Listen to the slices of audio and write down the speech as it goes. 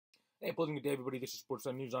Hey, pleasant good day, everybody. This is Sports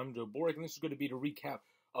Sun News. I'm Joe Boric, and this is going to be to recap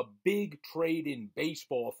a big trade in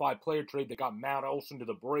baseball, a five-player trade that got Matt Olsen to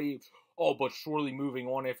the Braves, all but surely moving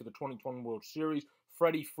on after the 2020 World Series.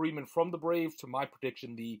 Freddie Freeman from the Braves, to my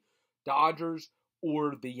prediction, the Dodgers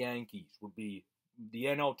or the Yankees would be the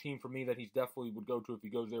NL team for me that he definitely would go to if he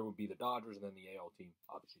goes there would be the Dodgers, and then the AL team,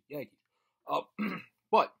 obviously, Yankees.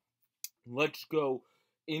 But let's go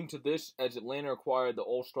into this as Atlanta acquired the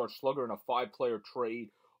All-Star slugger in a five-player trade.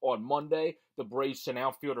 On Monday, the Braves sent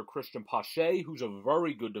outfielder Christian Pache, who's a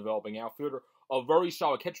very good developing outfielder, a very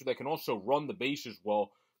solid catcher that can also run the bases well,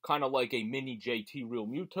 kind of like a mini JT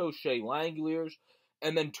Realmuto, Shea Langeliers,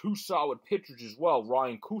 and then two solid pitchers as well,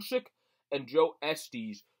 Ryan Cusick and Joe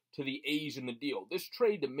Estes to the A's in the deal. This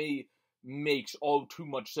trade to me makes all too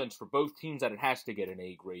much sense for both teams that it has to get an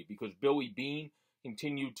A grade because Billy Beane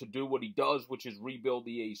continued to do what he does, which is rebuild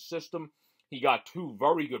the A's system. He got two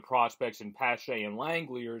very good prospects in Pache and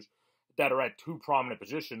Langeliers that are at two prominent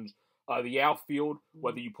positions. The outfield,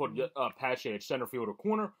 whether you put Pache at center field or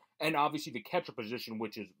corner, and obviously the catcher position,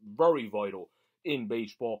 which is very vital in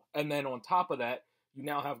baseball. And then on top of that, you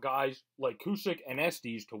now have guys like Cusick and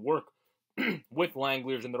Estes to work with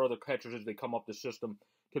Langeliers and their other catchers as they come up the system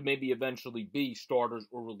to maybe eventually be starters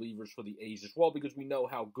or relievers for the A's as well, because we know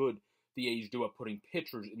how good the A's do at putting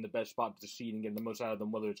pitchers in the best spot to seed and getting the most out of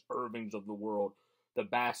them, whether it's Irvings of the world, the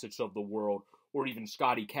Bassetts of the world, or even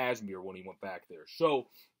Scotty Kazmir when he went back there. So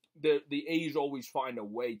the A's always find a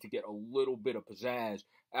way to get a little bit of pizzazz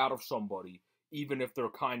out of somebody, even if they're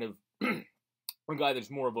kind of a guy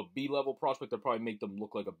that's more of a B-level prospect. They'll probably make them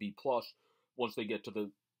look like a B-plus once they get to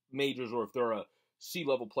the majors, or if they're a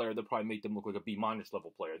C-level player, they'll probably make them look like a B-minus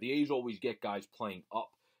level player. The A's always get guys playing up.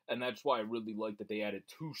 And that's why I really like that they added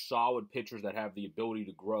two solid pitchers that have the ability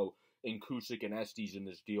to grow in Cusick and Estes in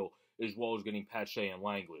this deal, as well as getting Pache and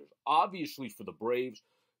Langeliers. Obviously, for the Braves,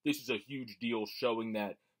 this is a huge deal showing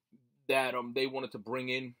that they wanted to bring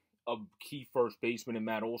in a key first baseman in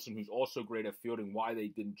Matt Olsen, who's also great at fielding. Why they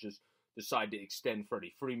didn't just decide to extend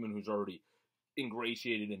Freddie Freeman, who's already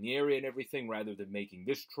ingratiated in the area and everything, rather than making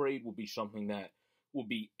this trade, will be something that will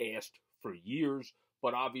be asked for years.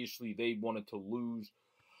 But obviously, they wanted to lose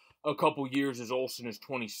a couple years as Olsen is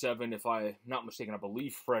 27. If I'm not mistaken, I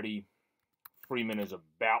believe Freddie Freeman is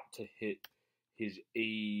about to hit his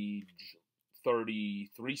age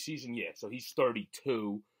 33 season. Yeah, so he's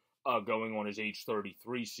 32, going on his age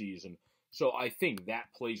 33 season. So I think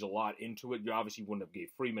that plays a lot into it. You obviously wouldn't have gave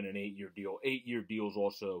Freeman an 8-year deal. 8-year deals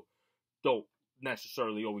also don't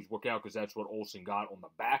necessarily always work out because that's what Olsen got on the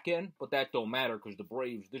back end. But that don't matter because the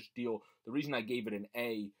Braves, this deal, the reason I gave it an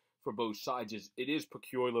A for both sides is it is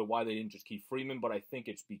peculiar why they didn't just keep Freeman, but I think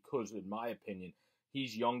it's because, in my opinion,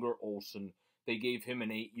 he's younger Olsen. They gave him an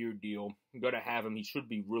 8-year deal. I'm going to have him. He should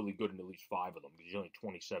be really good in at least 5 of them because he's only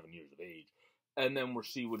 27 years of age. And then we'll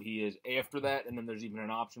see what he is after that. And then there's even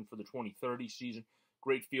an option for the 2030 season.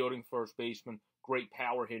 Great fielding first baseman, great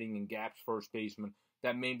power hitting and gaps first baseman.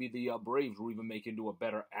 That maybe the Braves will even make into a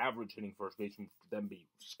better average hitting first baseman, for them be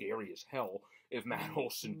scary as hell if Matt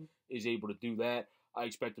Olsen is able to do that. I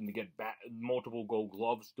expect him to get multiple gold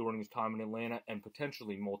gloves during his time in Atlanta and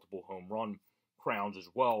potentially multiple home run crowns as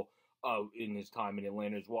well in his time in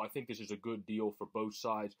Atlanta as well. I think this is a good deal for both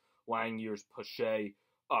sides. Langeliers, Pache,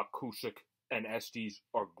 Cusick, and Estes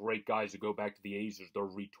are great guys to go back to the A's as they're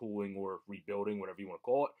retooling or rebuilding, whatever you want to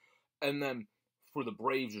call it. And then for the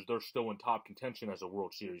Braves, as they're still in top contention as a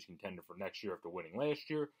World Series contender for next year after winning last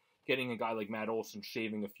year, getting a guy like Matt Olsen,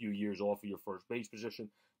 shaving a few years off of your first base position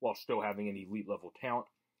while still having an elite level talent,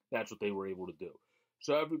 that's what they were able to do.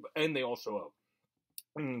 So and they also,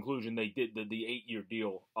 in conclusion, they did the 8-year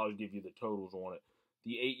deal. I'll give you the totals on it.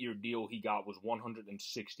 The 8-year deal he got was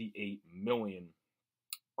 $168 million.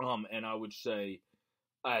 And I would say,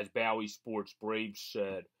 as Bowie Sports Braves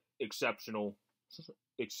said, exceptionally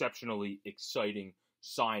exciting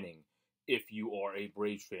signing if you are a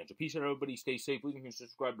Braves fan. So peace out, everybody. Stay safe. Please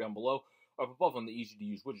subscribe down below. Up above on the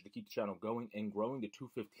easy-to-use widget to keep the channel going and growing to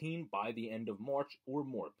 215 by the end of March or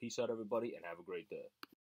more. Peace out, everybody, and have a great day.